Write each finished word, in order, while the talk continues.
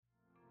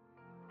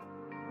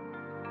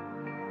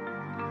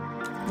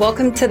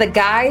Welcome to the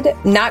Guide,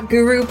 Not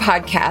Guru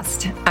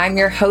podcast. I'm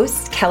your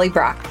host, Kelly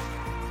Brock.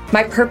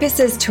 My purpose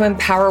is to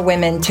empower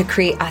women to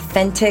create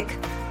authentic,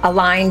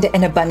 aligned,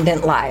 and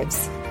abundant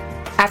lives.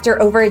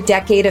 After over a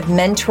decade of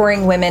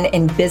mentoring women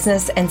in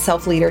business and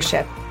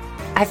self-leadership,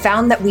 I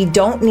found that we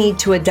don't need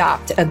to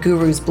adopt a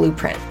guru's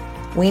blueprint.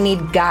 We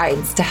need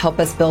guides to help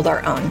us build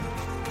our own.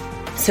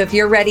 So if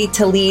you're ready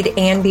to lead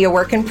and be a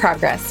work in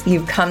progress,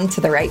 you've come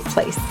to the right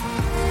place.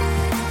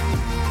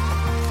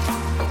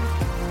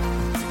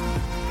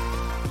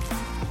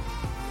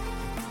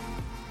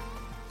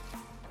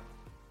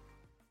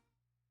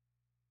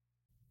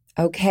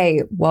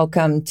 Okay,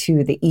 welcome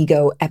to the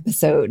ego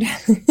episode.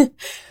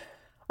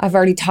 I've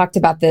already talked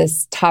about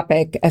this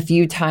topic a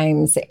few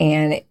times,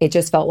 and it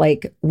just felt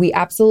like we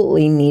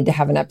absolutely need to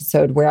have an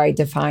episode where I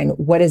define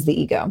what is the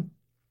ego?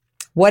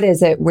 What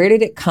is it? Where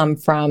did it come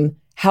from?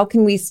 How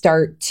can we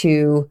start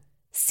to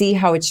see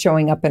how it's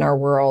showing up in our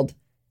world?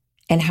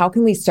 And how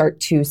can we start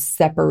to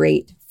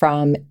separate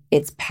from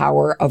its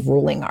power of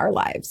ruling our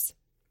lives?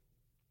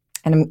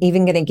 And I'm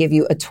even going to give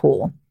you a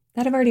tool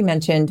that I've already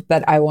mentioned,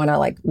 but I want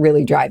to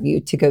really drive you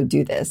to go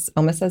do this,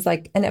 almost as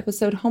an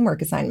episode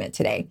homework assignment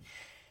today.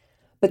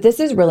 But this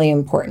is really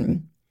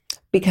important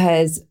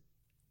because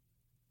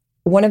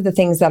one of the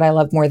things that I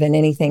love more than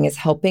anything is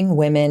helping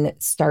women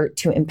start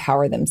to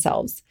empower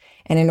themselves.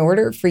 And in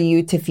order for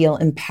you to feel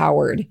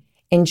empowered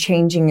in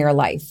changing your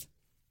life,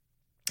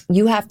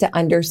 you have to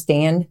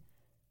understand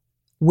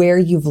where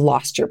you've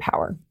lost your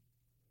power.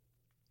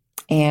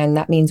 And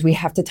that means we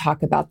have to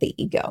talk about the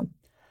ego.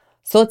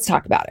 So let's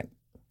talk about it.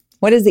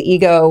 What is the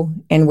ego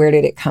and where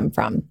did it come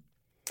from?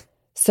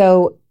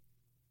 So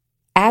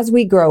as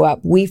we grow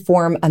up, we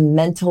form a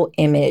mental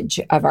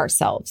image of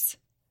ourselves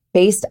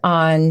based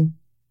on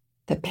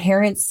the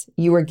parents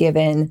you were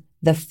given,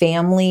 the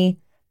family,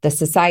 the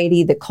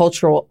society, the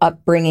cultural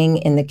upbringing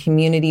in the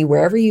community,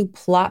 wherever you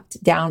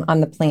plopped down on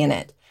the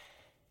planet.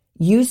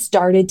 You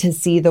started to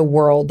see the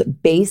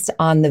world based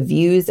on the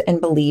views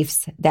and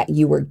beliefs that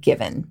you were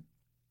given.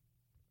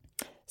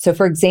 So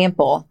for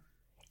example,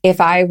 if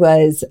I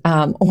was,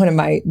 one of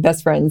my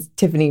best friends,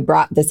 Tiffany,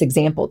 brought this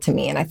example to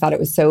me, and I thought it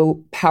was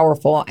so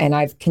powerful, and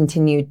I've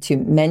continued to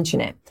mention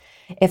it.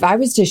 If I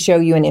was to show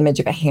you an image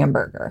of a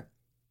hamburger,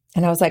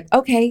 and I was like,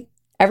 okay,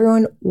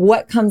 everyone,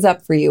 what comes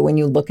up for you when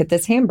you look at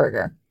this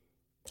hamburger?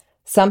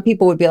 Some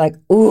people would be like,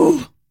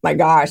 ooh, my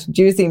gosh,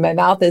 juicy, my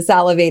mouth is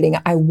salivating.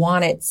 I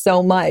want it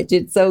so much.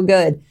 It's so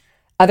good.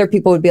 Other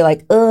people would be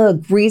like,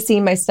 ugh,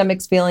 greasy, my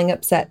stomach's feeling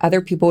upset.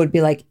 Other people would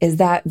be like, is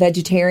that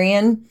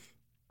vegetarian?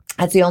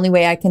 That's the only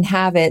way I can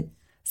have it.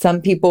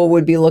 Some people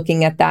would be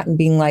looking at that and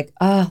being like,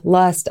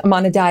 lust, I'm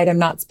on a diet, I'm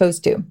not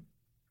supposed to.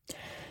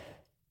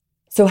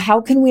 So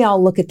how can we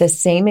all look at the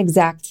same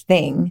exact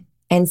thing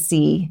and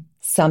see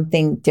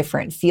something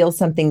different, feel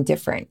something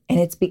different? And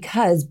it's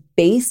because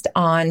based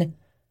on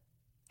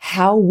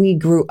how we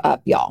grew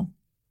up, y'all,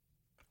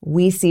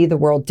 we see the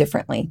world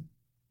differently.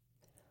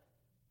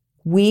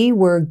 We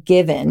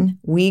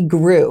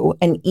grew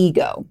an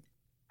ego,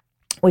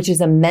 which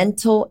is a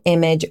mental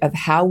image of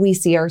how we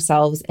see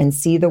ourselves and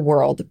see the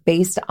world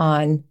based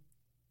on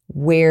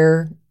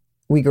where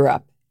we grew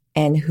up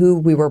and who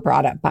we were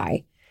brought up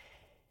by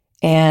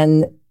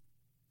and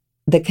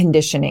the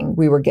conditioning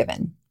we were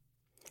given.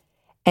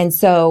 And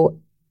so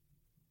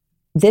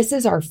this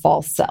is our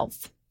false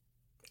self.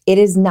 It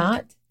is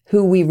not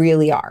who we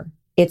really are.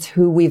 It's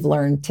who we've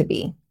learned to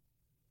be.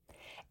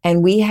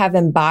 And we have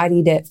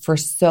embodied it for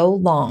so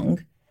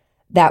long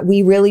that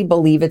we really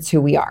believe it's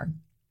who we are.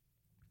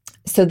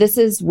 So this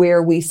is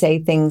where we say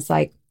things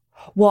like,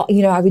 well,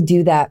 I would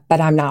do that,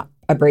 but I'm not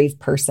a brave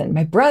person.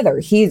 My brother,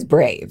 he's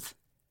brave,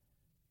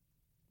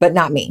 but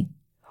not me.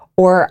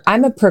 Or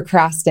I'm a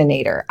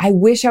procrastinator. I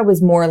wish I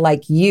was more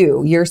like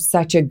you. You're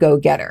such a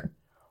go-getter.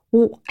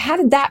 Well, how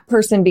did that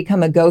person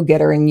become a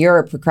go-getter and you're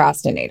a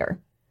procrastinator?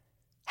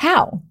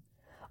 How?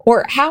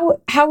 Or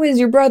how is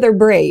your brother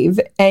brave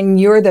and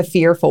you're the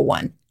fearful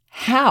one?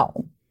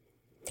 How?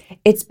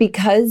 It's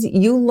because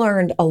you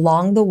learned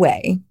along the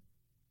way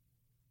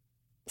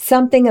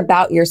something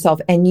about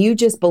yourself and you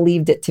just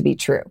believed it to be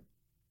true.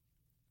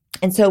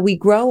 And so we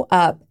grow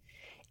up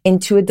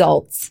into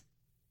adults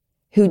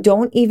who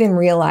don't even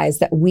realize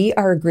that we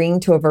are agreeing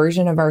to a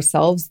version of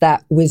ourselves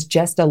that was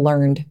just a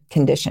learned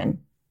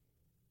condition,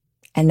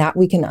 and that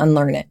we can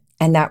unlearn it,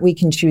 and that we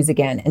can choose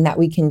again, and that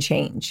we can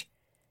change.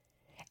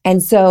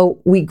 And so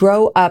we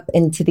grow up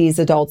into these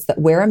adults that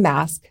wear a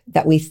mask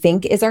that we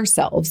think is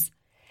ourselves,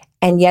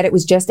 and yet it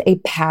was just a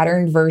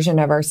patterned version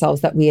of ourselves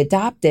that we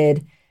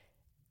adopted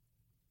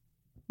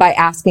by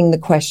asking the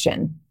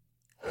question,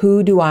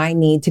 who do I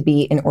need to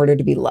be in order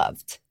to be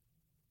loved?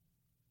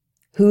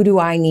 Who do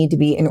I need to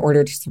be in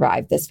order to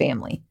survive this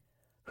family?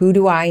 Who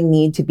do I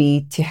need to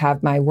be to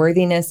have my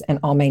worthiness and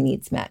all my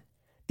needs met?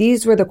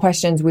 These were the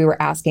questions we were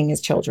asking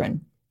as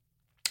children.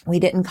 We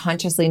didn't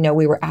consciously know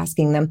we were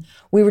asking them.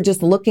 We were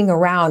just looking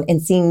around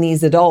and seeing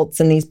these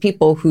adults and these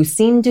people who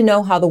seem to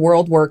know how the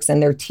world works,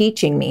 and they're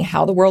teaching me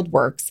how the world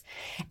works.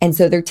 And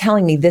so they're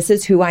telling me this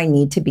is who I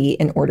need to be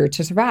in order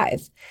to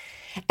survive.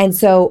 And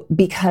so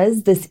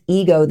because this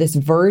ego, this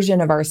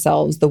version of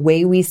ourselves, the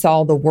way we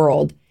saw the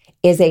world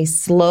is a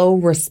slow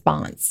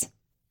response,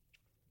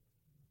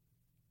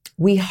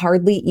 we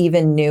hardly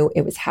even knew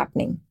it was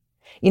happening.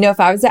 If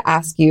I was to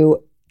ask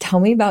you, tell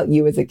me about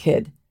you as a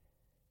kid,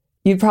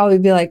 you'd probably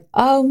be like,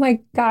 oh my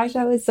gosh,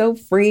 I was so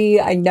free.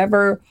 I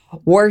never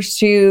wore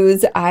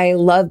shoes. I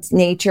loved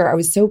nature. I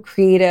was so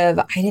creative.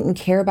 I didn't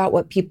care about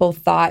what people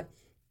thought.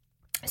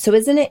 So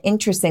isn't it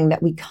interesting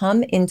that we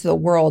come into the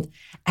world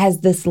as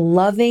this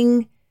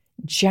loving,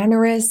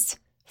 generous,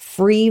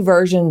 free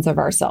versions of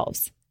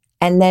ourselves,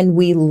 and then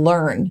we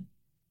learn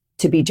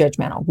to be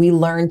judgmental. We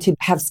learn to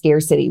have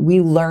scarcity.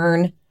 We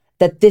learn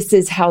that this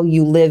is how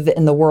you live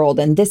in the world,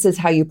 and this is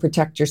how you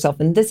protect yourself,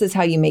 and this is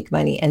how you make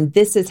money, and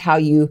this is how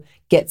you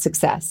get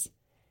success,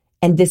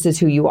 and this is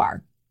who you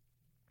are.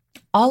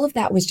 All of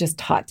that was just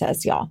taught to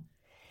us, y'all.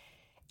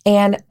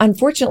 And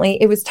unfortunately,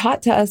 it was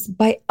taught to us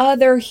by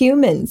other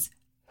humans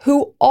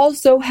who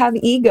also have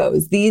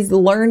egos, these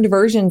learned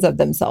versions of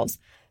themselves.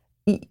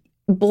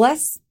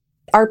 Bless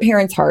our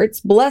parents'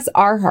 hearts, bless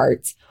our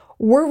hearts.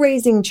 We're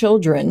raising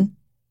children.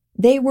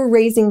 They were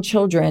raising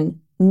children,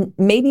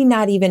 maybe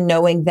not even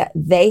knowing that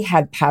they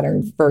had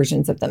patterned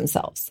versions of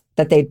themselves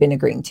that they'd been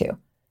agreeing to.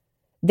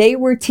 They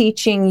were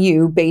teaching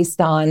you based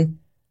on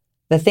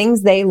the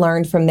things they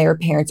learned from their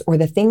parents or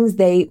the things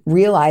they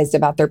realized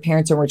about their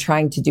parents and were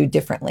trying to do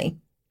differently.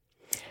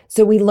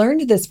 So we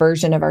learned this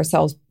version of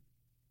ourselves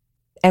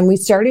and we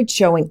started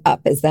showing up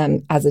as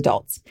them as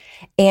adults.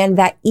 And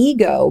that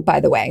ego,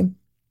 by the way,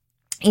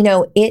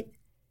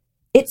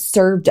 it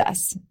served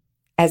us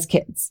as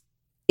kids.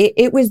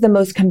 It was the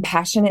most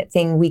compassionate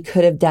thing we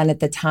could have done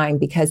at the time,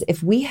 because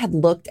if we had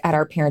looked at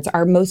our parents,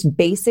 our most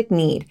basic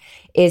need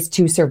is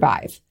to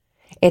survive.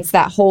 It's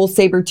that whole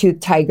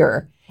saber-toothed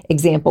tiger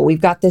example.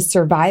 We've got this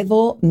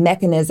survival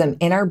mechanism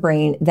in our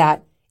brain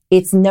that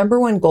its number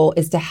one goal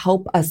is to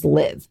help us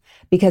live.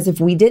 Because if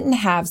we didn't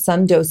have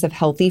some dose of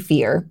healthy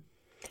fear,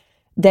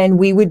 then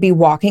we would be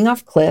walking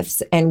off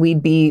cliffs and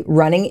we'd be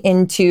running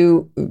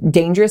into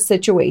dangerous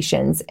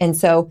situations. And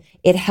so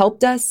it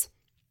helped us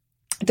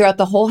throughout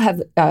the whole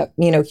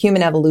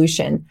human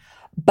evolution,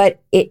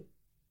 but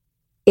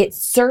it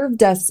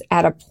served us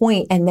at a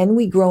point, and then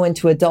we grow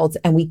into adults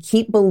and we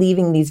keep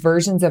believing these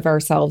versions of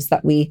ourselves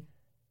that we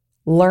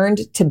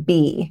learned to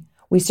be.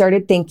 We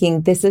started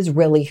thinking, this is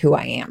really who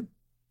I am.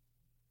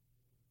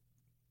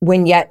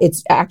 When yet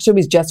it's actually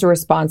was just a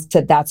response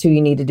to that's who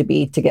you needed to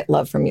be to get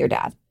love from your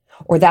dad,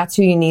 or that's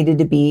who you needed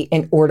to be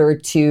in order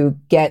to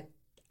get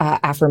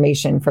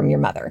affirmation from your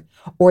mother,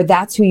 or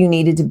that's who you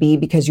needed to be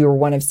because you were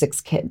one of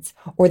 6 kids,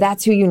 or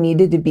that's who you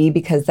needed to be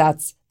because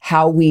that's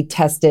how we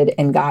tested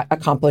and got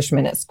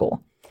accomplishment at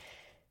school.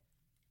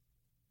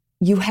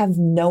 You have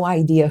no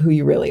idea who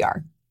you really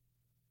are.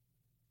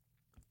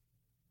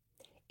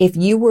 If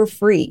you were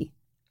free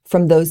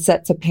from those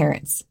sets of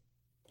parents,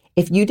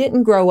 if you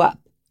didn't grow up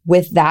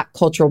with that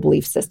cultural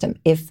belief system,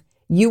 if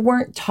you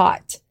weren't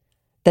taught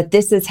that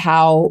this is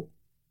how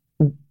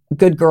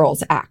good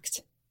girls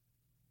act,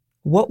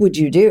 what would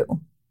you do?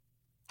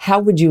 How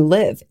would you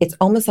live? It's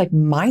almost like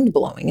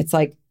mind-blowing. It's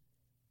like,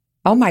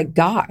 oh my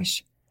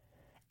gosh.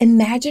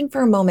 Imagine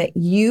for a moment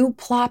you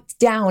plopped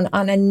down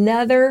on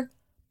another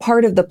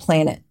part of the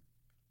planet.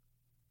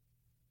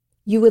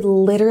 You would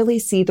literally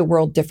see the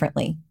world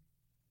differently.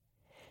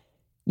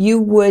 You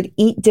would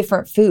eat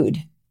different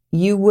food.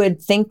 You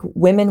would think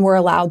women were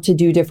allowed to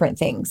do different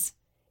things.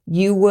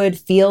 You would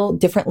feel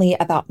differently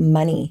about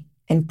money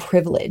and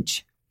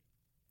privilege.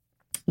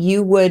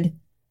 You would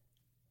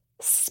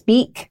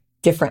speak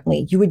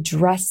differently. You would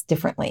dress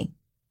differently.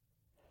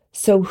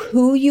 So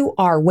who you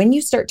are, when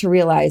you start to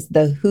realize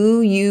the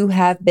who you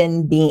have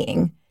been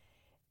being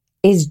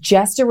is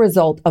just a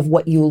result of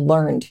what you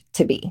learned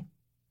to be.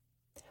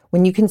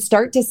 When you can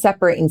start to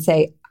separate and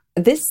say,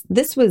 this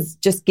was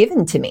just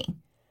given to me.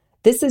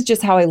 This is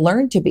just how I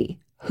learned to be.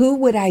 Who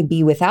would I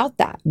be without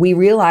that? We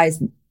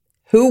realize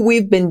who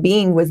we've been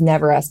being was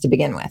never us to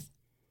begin with.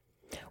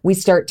 We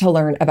start to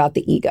learn about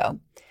the ego.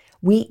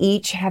 We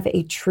each have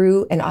a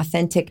true and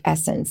authentic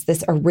essence,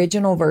 this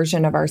original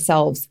version of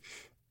ourselves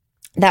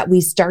that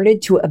we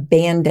started to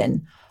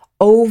abandon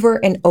over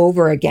and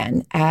over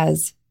again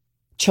as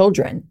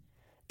children.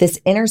 This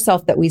inner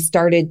self that we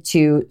started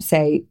to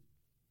say,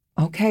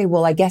 okay,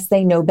 well, I guess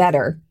they know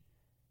better.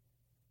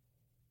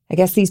 I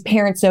guess these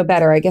parents know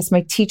better. I guess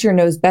my teacher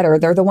knows better.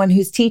 They're the one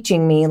who's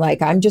teaching me.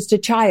 Like, I'm just a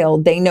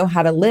child. They know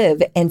how to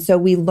live. And so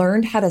we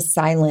learned how to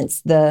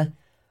silence the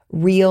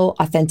real,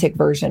 authentic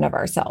version of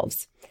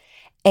ourselves.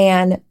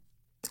 And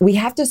we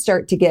have to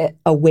start to get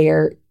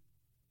aware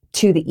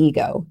to the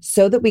ego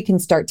so that we can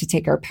start to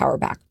take our power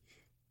back.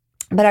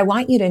 But I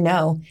want you to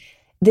know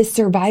this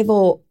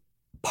survival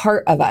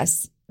part of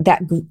us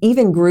that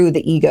even grew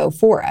the ego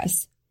for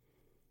us,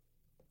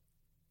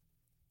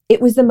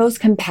 it was the most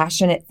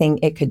compassionate thing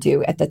it could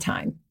do at the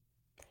time.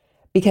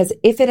 Because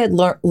if it had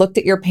looked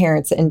at your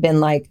parents and been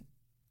like,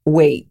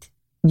 wait,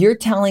 you're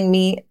telling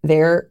me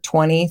their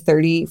 20,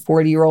 30,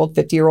 40-year-old,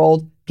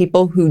 50-year-old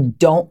people who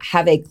don't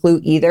have a clue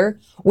either.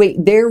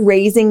 Wait, they're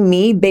raising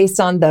me based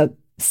on the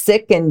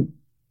sick and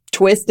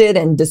twisted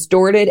and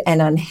distorted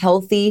and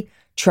unhealthy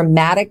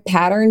traumatic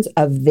patterns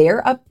of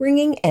their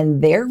upbringing,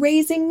 and they're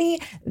raising me.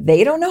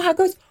 They don't know how it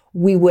goes.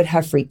 We would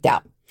have freaked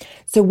out.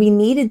 So we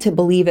needed to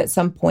believe at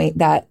some point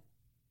that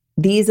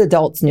these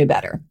adults knew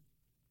better.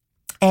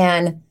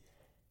 And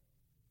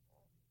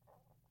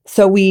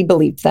so we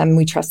believed them,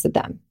 we trusted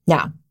them.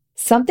 Now,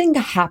 something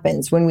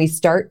happens when we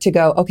start to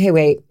go, okay,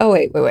 wait.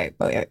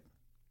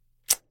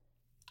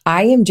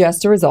 I am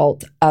just a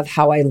result of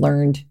how I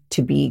learned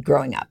to be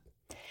growing up.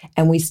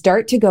 And we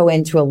start to go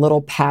into a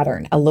little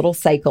pattern, a little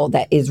cycle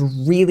that is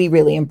really,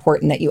 really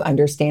important that you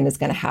understand is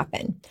going to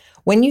happen.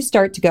 When you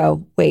start to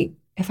go, wait,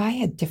 if I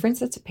had different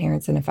sets of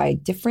parents and if I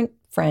had different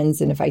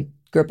friends and if I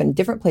grew up in a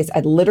different place,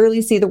 I'd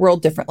literally see the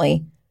world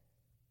differently.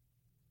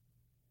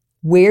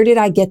 Where did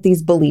I get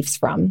these beliefs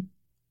from?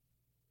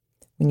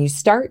 When you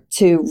start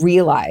to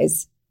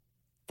realize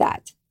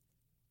that,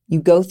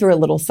 you go through a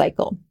little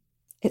cycle.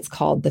 It's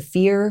called the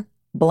fear,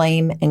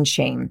 blame, and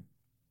shame.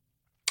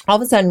 All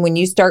of a sudden, when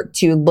you start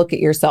to look at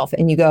yourself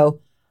and you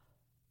go,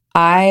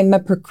 I'm a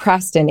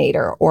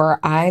procrastinator, or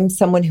I'm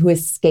someone who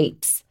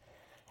escapes,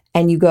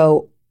 and you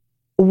go,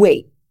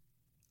 wait,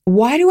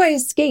 why do I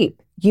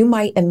escape? You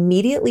might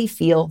immediately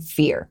feel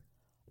fear.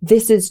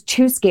 This is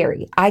too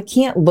scary. I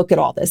can't look at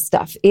all this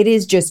stuff. It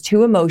is just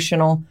too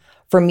emotional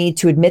for me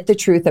to admit the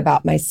truth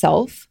about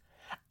myself,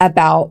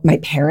 about my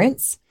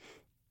parents,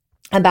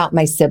 about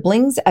my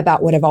siblings,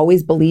 about what I've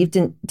always believed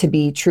to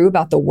be true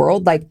about the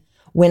world. Like,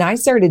 when I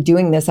started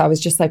doing this, I was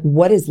just like,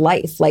 what is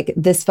life? Like,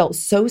 this felt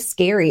so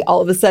scary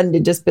all of a sudden to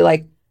just be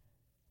like,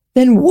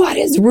 then what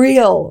is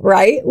real,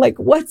 right? Like,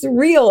 what's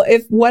real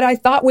if what I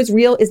thought was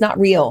real is not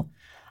real?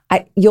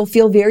 You'll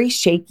feel very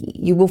shaky.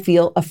 You will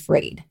feel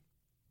afraid.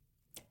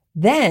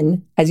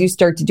 Then as you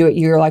start to do it,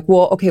 you're like,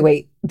 well, okay,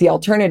 wait, the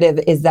alternative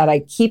is that I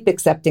keep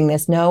accepting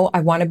this. No,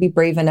 I want to be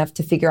brave enough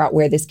to figure out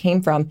where this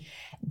came from.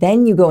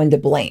 Then you go into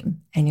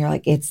blame and you're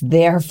like, it's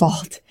their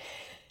fault.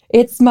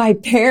 It's my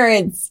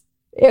parents.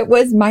 It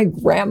was my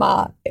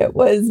grandma. It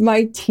was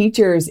my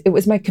teachers. It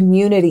was my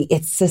community.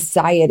 It's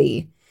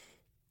society.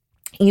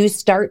 You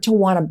start to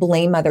want to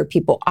blame other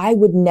people. I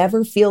would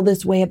never feel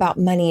this way about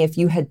money if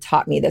you had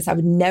taught me this. I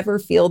would never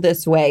feel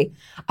this way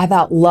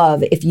about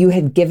love if you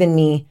had given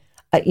me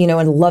a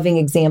loving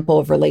example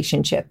of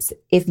relationships.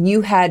 If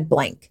you had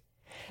blank.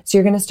 So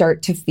you're going to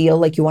start to feel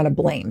like you want to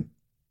blame.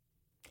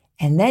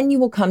 And then you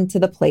will come to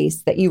the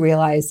place that you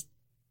realize,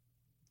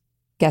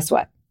 guess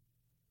what?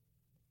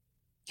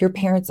 Your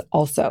parents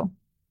also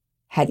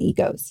had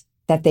egos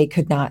that they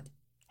could not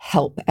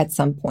help at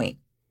some point.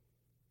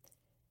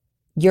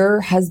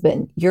 Your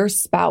husband, your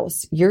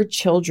spouse, your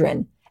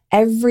children,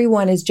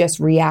 everyone is just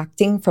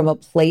reacting from a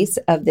place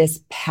of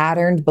this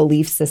patterned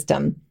belief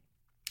system.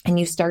 And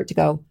you start to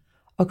go,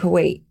 okay,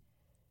 wait.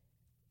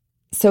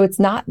 So it's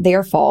not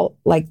their fault.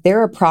 Like,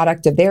 they're a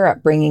product of their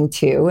upbringing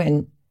too.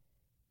 And,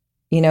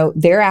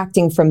 they're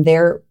acting from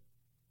their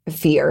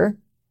fear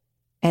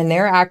and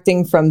they're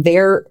acting from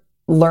their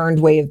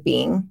learned way of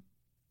being.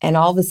 And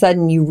all of a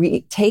sudden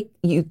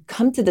you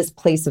come to this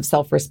place of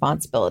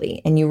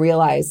self-responsibility and you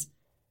realize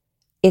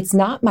it's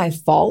not my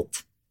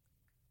fault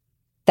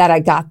that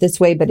I got this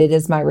way, but it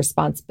is my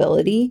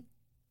responsibility.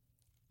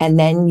 And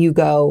then you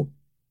go,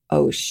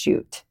 oh,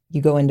 shoot.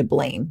 You go into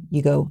blame.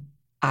 You go,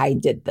 I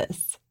did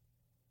this.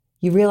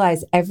 You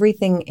realize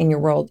everything in your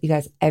world, you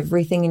guys,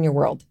 everything in your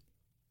world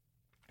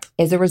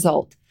is a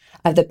result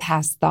of the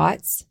past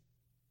thoughts,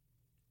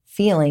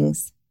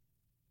 feelings,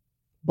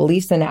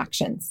 beliefs, and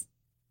actions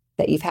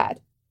that you've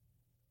had.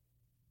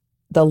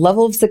 The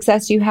level of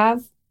success you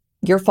have,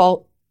 your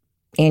fault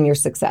and your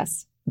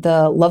success.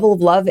 The level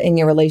of love in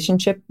your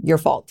relationship, your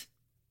fault,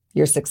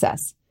 your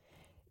success.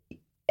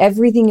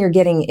 Everything you're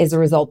getting is a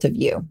result of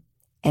you.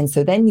 And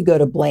so then you go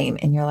to blame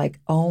and you're like,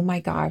 oh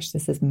my gosh,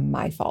 this is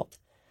my fault.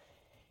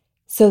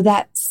 So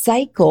that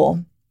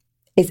cycle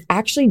is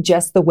actually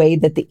just the way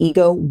that the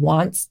ego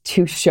wants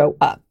to show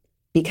up,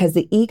 because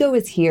the ego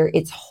is here.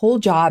 Its whole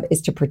job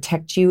is to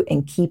protect you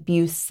and keep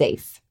you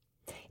safe.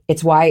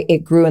 It's why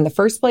it grew in the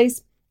first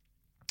place.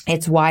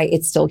 It's why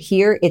it's still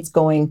here. It's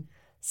going,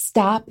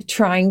 stop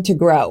trying to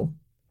grow.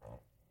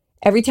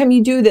 Every time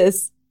you do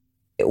this,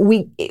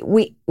 we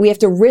have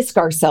to risk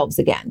ourselves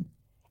again.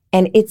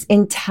 And its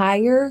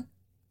entire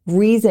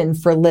reason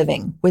for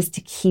living was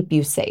to keep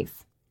you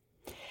safe.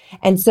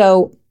 And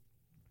so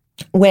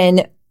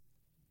when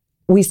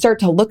we start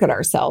to look at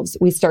ourselves,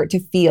 we start to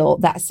feel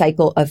that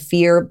cycle of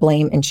fear,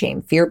 blame, and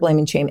shame, fear, blame,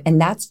 and shame. And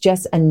that's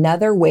just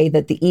another way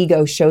that the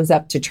ego shows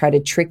up to try to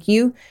trick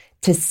you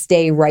to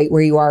stay right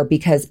where you are.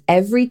 Because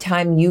every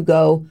time you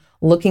go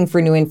looking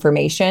for new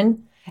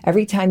information,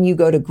 every time you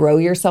go to grow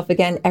yourself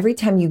again, every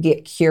time you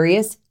get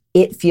curious,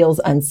 it feels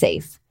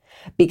unsafe.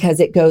 Because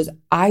it goes,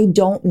 I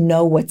don't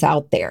know what's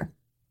out there.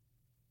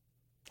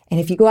 And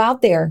if you go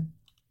out there,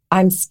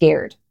 I'm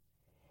scared.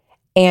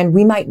 And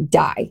we might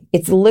die.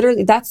 It's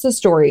literally, that's the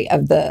story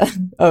of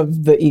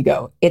the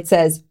ego. It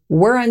says,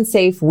 we're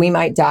unsafe, we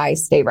might die,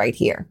 stay right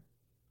here.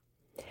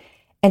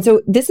 And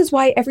so this is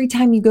why every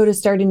time you go to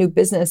start a new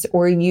business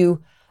or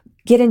you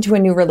get into a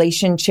new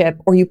relationship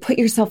or you put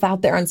yourself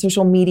out there on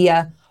social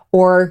media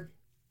or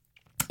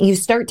you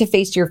start to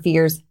face your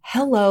fears,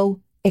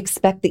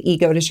 expect the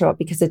ego to show up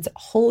because its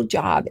whole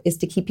job is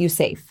to keep you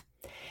safe.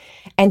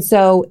 And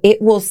so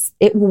it will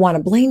want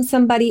to blame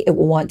somebody. It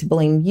will want to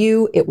blame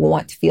you. It will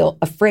want to feel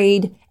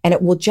afraid, and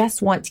it will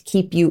just want to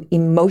keep you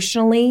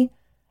emotionally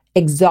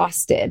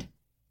exhausted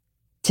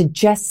to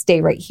just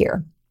stay right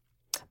here.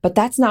 But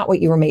that's not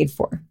what you were made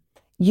for.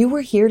 You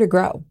were here to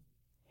grow,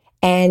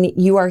 and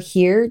you are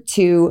here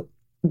to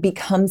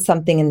become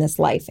something in this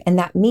life. And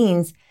that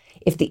means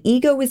if the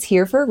ego is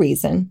here for a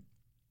reason,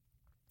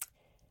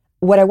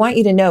 what I want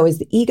you to know is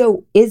the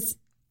ego is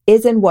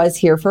and was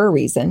here for a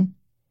reason.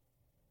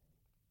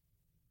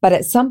 But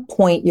at some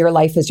point, your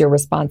life is your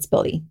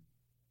responsibility.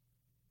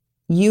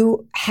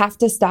 You have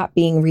to stop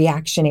being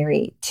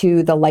reactionary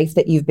to the life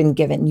that you've been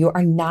given. You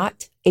are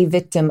not a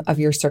victim of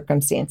your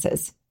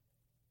circumstances.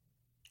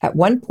 At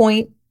one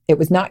point, it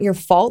was not your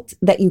fault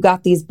that you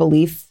got these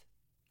belief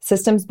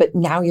systems, but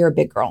now you're a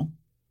big girl.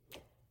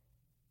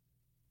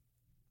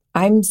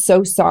 I'm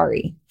so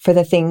sorry for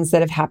the things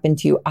that have happened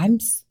to you. I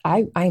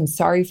am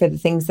sorry for the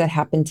things that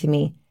happened to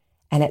me.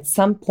 And at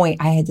some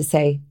point, I had to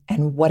say,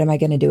 and what am I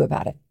going to do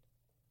about it?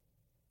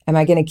 Am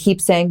I going to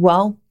keep saying,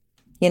 well,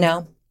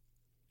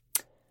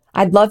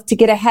 I'd love to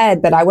get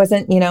ahead, but I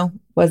wasn't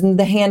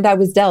the hand I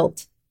was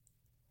dealt.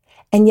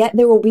 And yet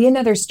there will be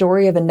another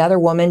story of another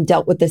woman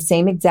dealt with the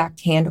same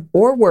exact hand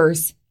or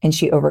worse, and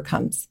she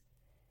overcomes.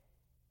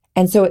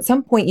 And so at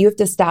some point you have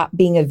to stop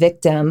being a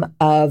victim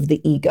of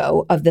the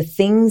ego, of the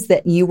things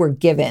that you were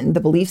given,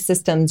 the belief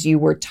systems you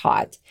were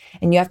taught.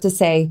 And you have to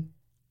say,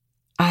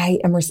 I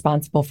am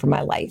responsible for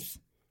my life.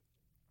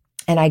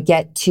 And I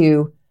get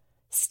to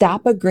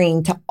stop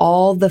agreeing to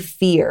all the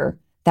fear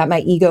that my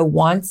ego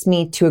wants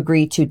me to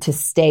agree to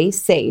stay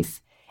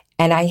safe.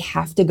 And I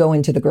have to go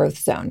into the growth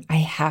zone. I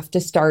have to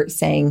start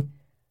saying,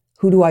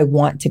 who do I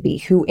want to be?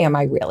 Who am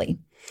I really?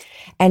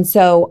 And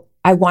so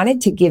I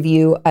wanted to give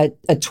you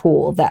a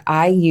tool that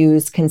I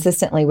use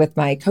consistently with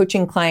my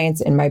coaching clients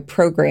and my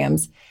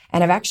programs.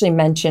 And I've actually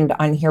mentioned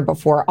on here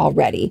before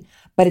already,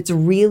 but it's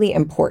really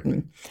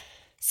important.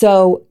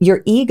 So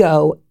your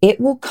ego, it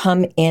will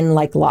come in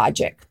like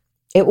logic.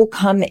 It will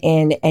come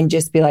in and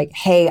just be like,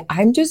 hey,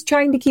 I'm just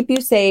trying to keep you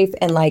safe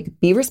and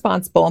be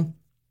responsible.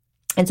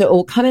 And so it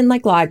will come in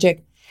like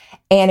logic,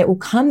 and it will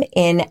come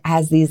in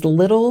as these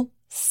little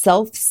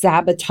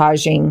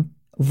self-sabotaging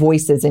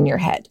voices in your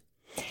head.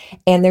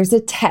 And there's a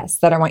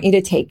test that I want you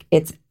to take.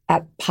 It's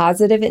at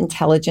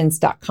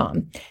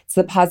positiveintelligence.com. It's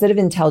the Positive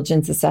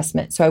Intelligence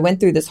Assessment. So I went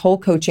through this whole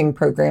coaching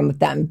program with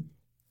them.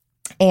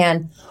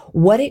 And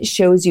what it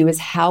shows you is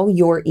how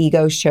your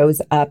ego shows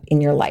up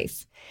in your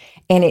life.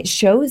 And it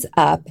shows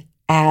up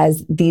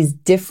as these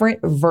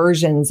different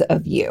versions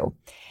of you.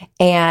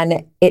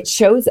 And it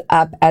shows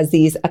up as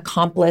these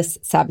accomplice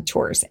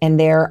saboteurs. And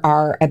there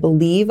are, I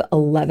believe,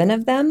 11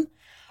 of them,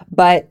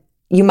 but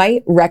you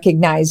might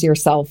recognize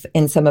yourself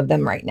in some of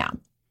them right now.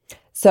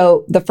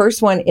 So the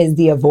first one is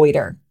the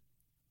avoider.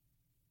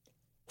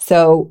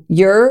 So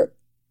your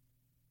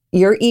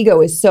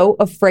ego is so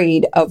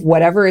afraid of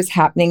whatever is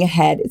happening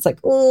ahead. It's like,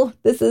 oh,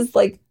 this is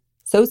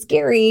so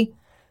scary.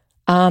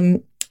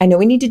 I know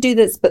we need to do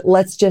this, but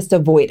let's just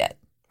avoid it,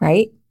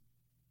 right?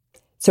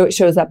 So it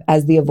shows up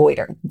as the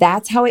avoider.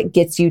 That's how it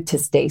gets you to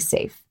stay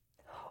safe.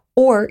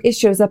 Or it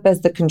shows up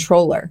as the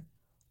controller.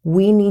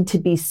 We need to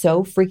be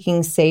so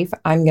freaking safe.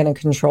 I'm going to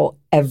control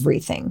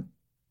everything.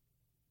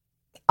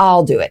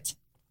 I'll do it.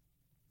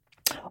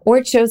 Or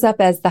it shows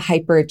up as the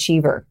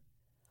hyperachiever.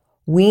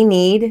 We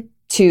need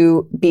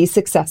to be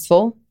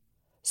successful,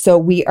 so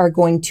we are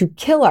going to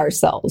kill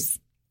ourselves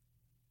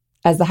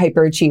as the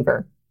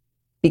hyperachiever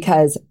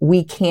because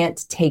we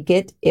can't take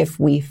it if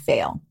we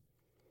fail.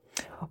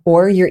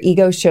 Or your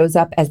ego shows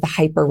up as the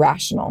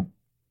hyper-rational.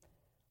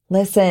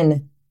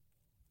 Listen,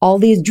 all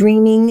these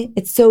dreaming,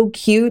 it's so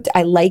cute.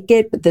 I like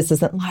it, but this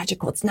isn't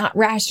logical. It's not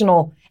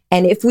rational.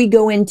 And if we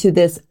go into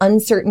this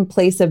uncertain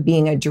place of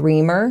being a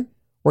dreamer,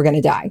 we're going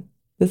to die.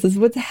 This is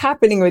what's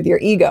happening with your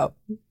ego.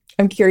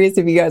 I'm curious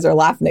if you guys are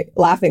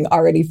laughing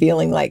already,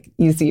 feeling like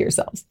you see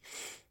yourselves.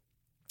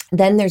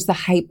 Then there's the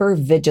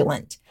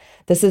hyper-vigilant.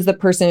 This is the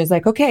person who's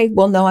like, okay,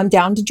 well, no, I'm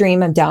down to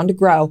dream. I'm down to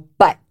grow,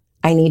 but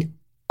I need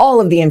all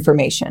of the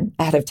information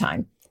ahead of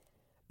time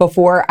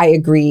before I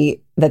agree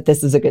that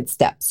this is a good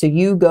step. So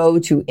you go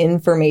to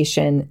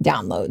information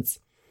downloads.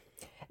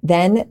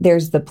 Then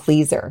there's the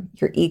pleaser.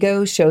 Your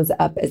ego shows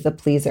up as the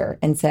pleaser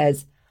and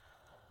says,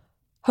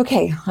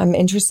 okay, I'm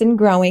interested in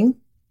growing,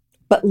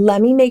 but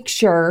let me make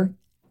sure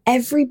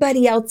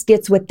everybody else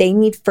gets what they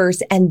need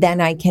first, and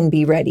then I can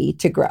be ready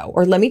to grow.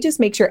 Or let me just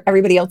make sure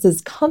everybody else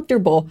is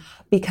comfortable,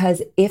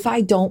 because if I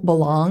don't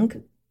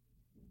belong,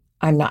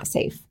 I'm not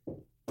safe.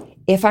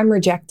 If I'm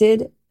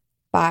rejected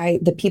by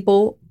the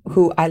people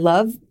who I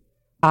love,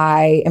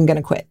 I am going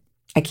to quit.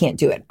 I can't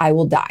do it. I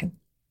will die.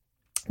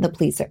 The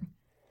pleaser.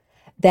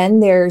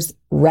 Then there's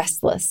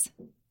restless,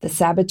 the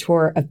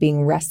saboteur of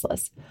being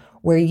restless,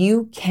 where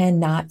you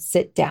cannot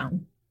sit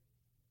down.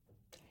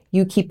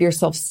 You keep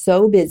yourself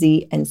so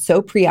busy and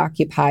so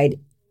preoccupied,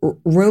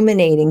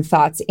 ruminating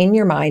thoughts in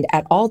your mind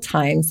at all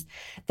times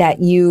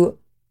that you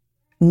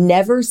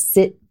never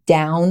sit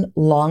down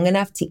long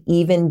enough to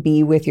even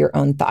be with your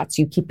own thoughts.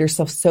 You keep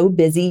yourself so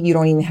busy, you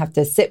don't even have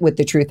to sit with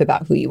the truth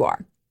about who you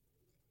are.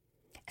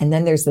 And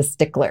then there's the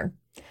stickler.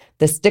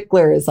 The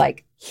stickler is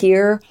like,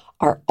 here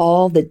are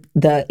all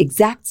the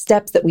exact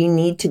steps that we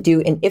need to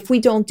do. And if we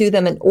don't do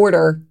them in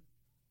order,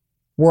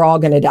 we're all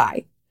going to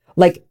die.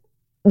 Like,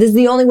 this is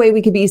the only way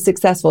we could be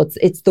successful.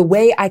 It's the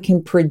way I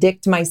can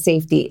predict my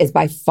safety is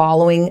by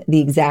following the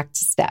exact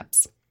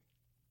steps.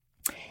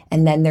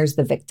 And then there's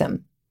the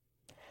victim.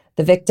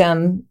 The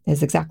victim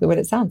is exactly what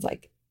it sounds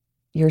like.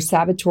 Your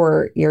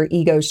saboteur, your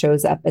ego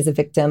shows up as a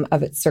victim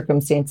of its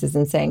circumstances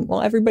and saying,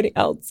 well, everybody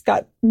else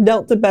got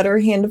dealt a better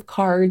hand of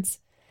cards,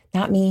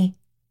 not me.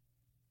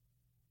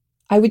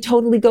 I would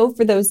totally go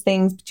for those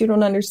things, but you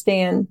don't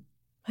understand.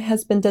 My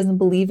husband doesn't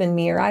believe in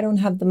me, or I don't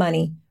have the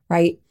money,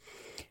 right?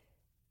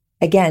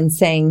 Again,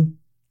 saying,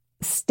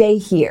 stay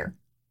here.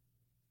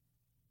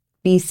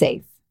 Be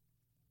safe.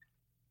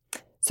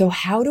 So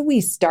how do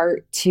we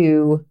start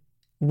to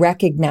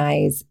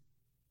recognize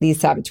these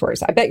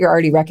saboteurs? I bet you're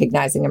already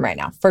recognizing them right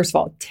now. First of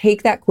all,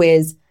 take that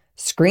quiz,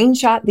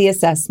 screenshot the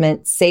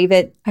assessment, save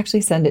it.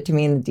 Actually, send it to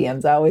me in the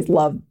DMs. I always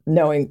love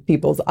knowing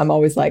people's. I'm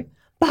always like,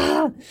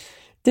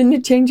 didn't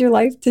it change your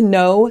life to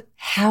know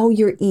how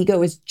your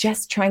ego is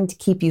just trying to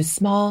keep you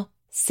small,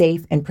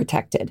 safe, and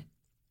protected?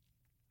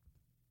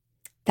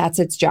 That's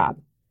its job.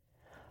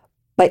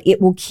 But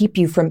it will keep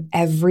you from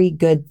every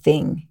good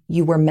thing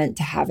you were meant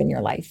to have in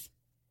your life.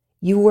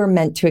 You were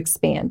meant to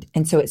expand.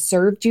 And so it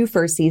served you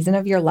for a season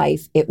of your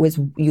life.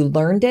 You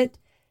learned it.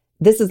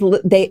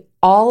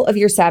 All of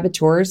your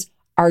saboteurs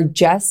are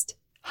just,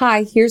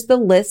 hi, here's the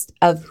list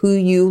of who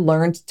you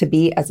learned to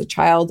be as a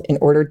child in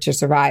order to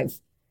survive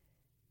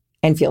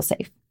and feel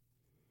safe.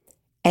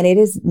 And it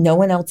is no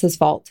one else's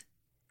fault.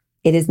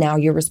 It is now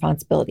your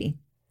responsibility.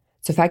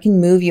 So if I can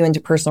move you into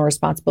personal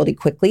responsibility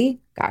quickly,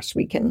 gosh,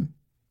 we can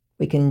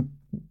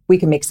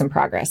make some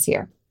progress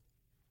here.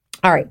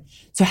 All right.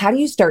 So how do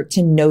you start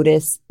to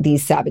notice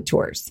these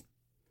saboteurs?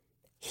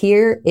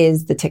 Here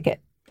is the ticket.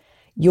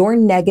 Your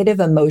negative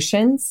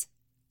emotions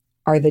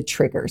are the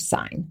trigger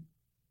sign.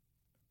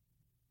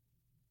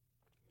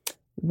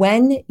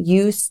 When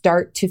you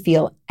start to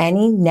feel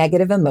any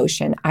negative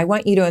emotion, I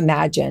want you to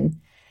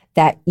imagine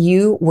that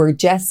you were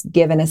just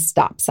given a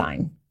stop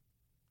sign.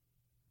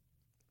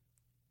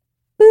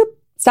 Boop,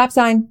 stop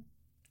sign.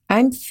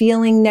 I'm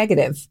feeling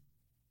negative.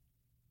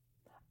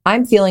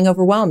 I'm feeling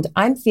overwhelmed.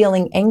 I'm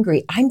feeling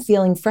angry. I'm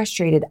feeling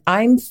frustrated.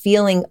 I'm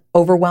feeling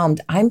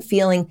overwhelmed. I'm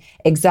feeling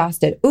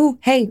exhausted. Ooh,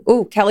 hey,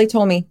 Kelly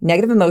told me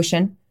negative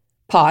emotion.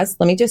 Pause.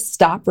 Let me just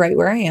stop right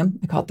where I am.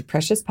 I call it the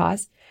precious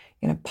pause.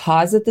 You're going to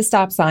pause at the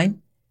stop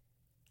sign.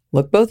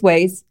 Look both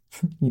ways,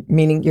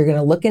 meaning you're going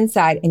to look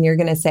inside and you're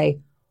going to say,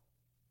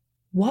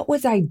 what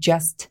was I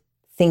just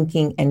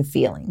thinking and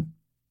feeling?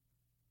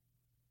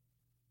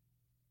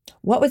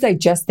 What was I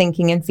just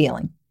thinking and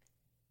feeling?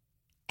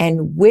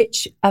 And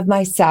which of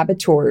my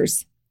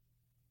saboteurs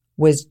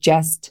was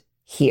just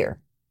here?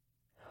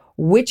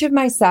 Which of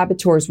my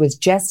saboteurs was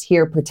just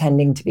here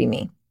pretending to be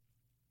me?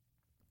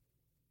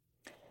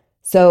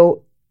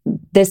 So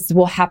this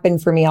will happen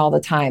for me all the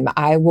time.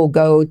 I will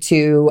go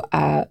to,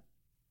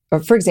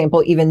 or for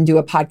example, even do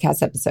a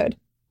podcast episode.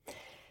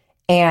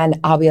 And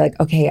I'll be like,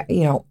 okay,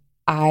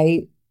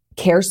 I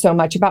care so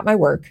much about my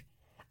work.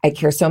 I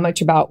care so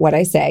much about what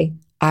I say.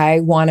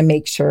 I want to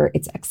make sure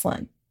it's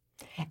excellent.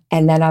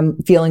 And then I'm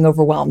feeling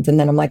overwhelmed. And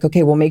then I'm like,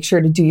 okay, well, make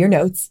sure to do your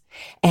notes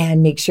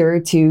and make sure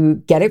to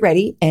get it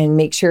ready and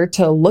make sure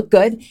to look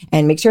good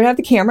and make sure to have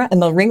the camera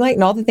and the ring light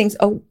and all the things.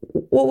 Oh,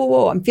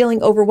 whoa. I'm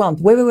feeling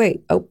overwhelmed.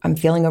 Wait. Oh, I'm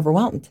feeling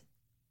overwhelmed.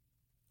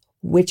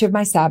 Which of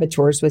my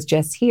saboteurs was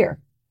just here?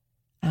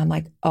 I'm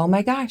like, oh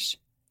my gosh,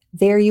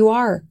 there you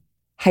are,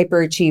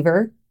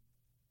 hyperachiever.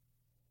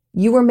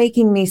 You were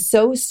making me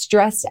so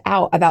stressed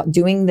out about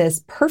doing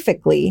this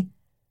perfectly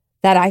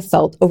that I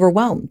felt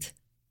overwhelmed.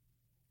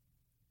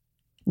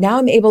 Now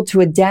I'm able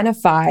to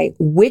identify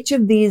which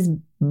of these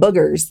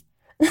boogers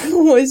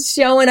was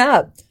showing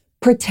up,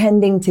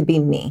 pretending to be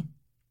me.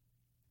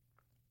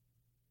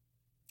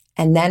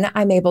 And then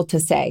I'm able to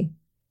say,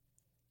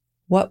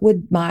 what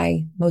would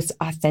my most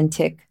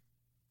authentic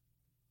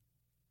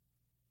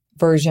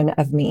version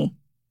of me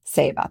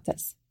say about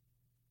this?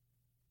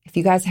 If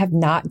you guys have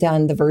not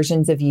done the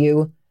versions of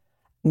you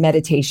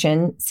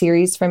meditation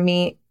series from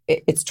me,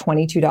 it's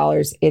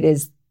 $22. It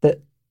is the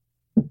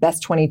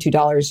best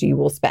 $22 you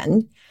will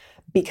spend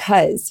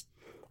because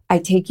I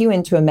take you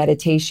into a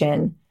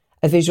meditation,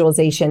 a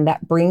visualization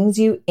that brings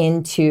you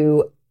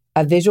into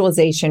a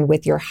visualization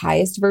with your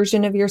highest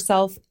version of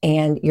yourself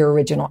and your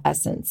original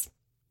essence.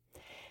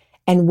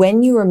 And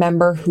when you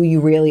remember who you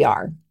really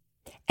are,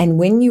 and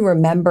when you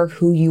remember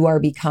who you are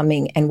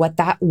becoming and what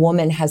that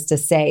woman has to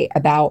say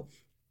about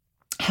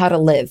how to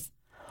live,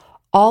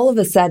 all of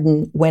a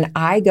sudden, when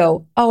I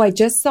go, oh, I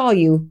just saw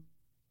you,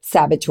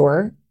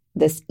 saboteur,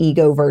 this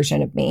ego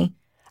version of me,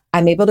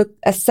 I'm able to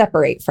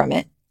separate from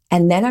it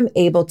And then I'm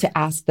able to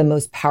ask the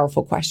most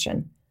powerful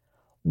question.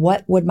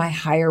 What would my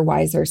higher,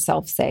 wiser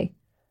self say?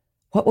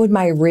 What would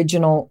my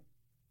original,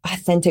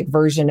 authentic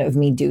version of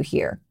me do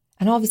here?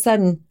 And all of a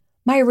sudden,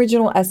 my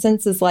original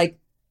essence is like,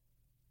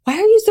 why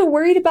are you so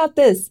worried about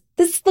this?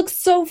 This looks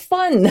so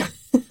fun.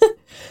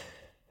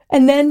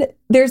 And then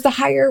there's the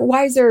higher,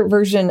 wiser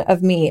version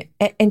of me.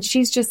 And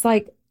she's just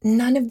like,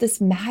 none of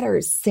this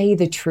matters. Say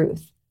the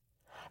truth.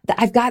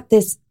 I've got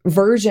this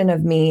version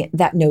of me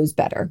that knows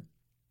better.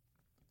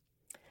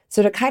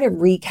 So to kind of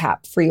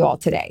recap for you all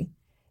today,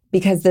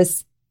 because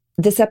this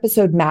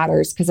episode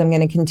matters because I'm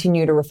going to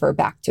continue to refer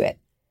back to it.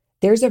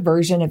 There's a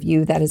version of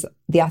you that is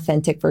the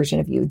authentic version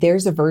of you.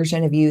 There's a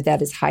version of you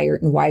that is higher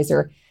and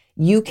wiser.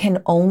 You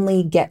can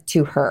only get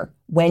to her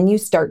when you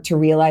start to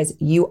realize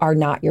you are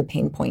not your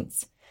pain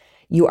points.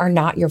 You are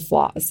not your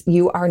flaws.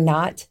 You are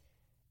not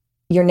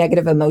your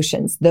negative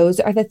emotions. Those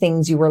are the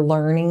things you were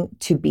learning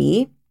to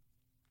be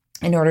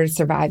in order to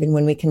survive. And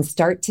when we can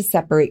start to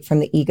separate from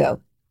the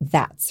ego,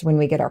 that's when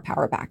we get our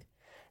power back.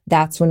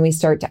 That's when we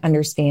start to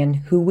understand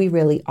who we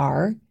really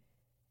are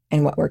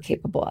and what we're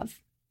capable of.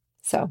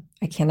 So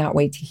I cannot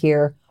wait to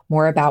hear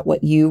more about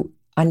what you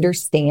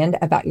understand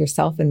about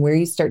yourself and where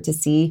you start to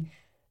see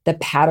the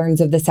patterns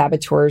of the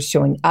saboteurs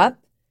showing up.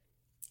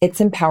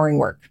 It's empowering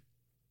work.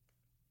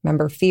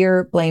 Remember,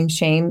 fear, blame,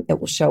 shame, it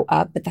will show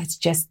up, but that's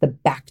just the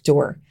back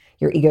door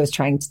your ego is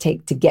trying to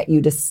take to get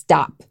you to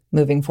stop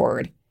moving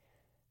forward.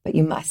 But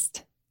you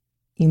must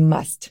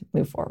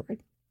move forward.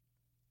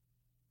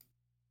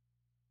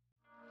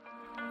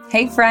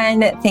 Hey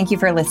friend, thank you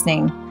for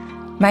listening.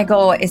 My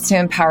goal is to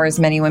empower as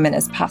many women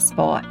as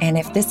possible. And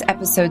if this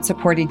episode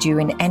supported you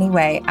in any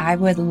way, I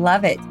would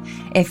love it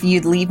if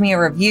you'd leave me a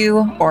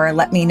review or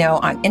let me know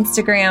on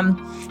Instagram.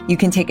 You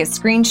can take a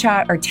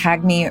screenshot or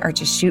tag me or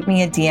just shoot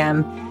me a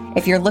DM.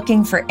 If you're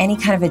looking for any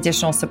kind of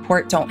additional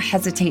support, don't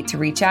hesitate to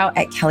reach out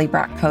at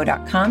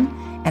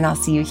kellybrockco.com. And I'll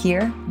see you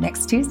here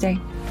next Tuesday.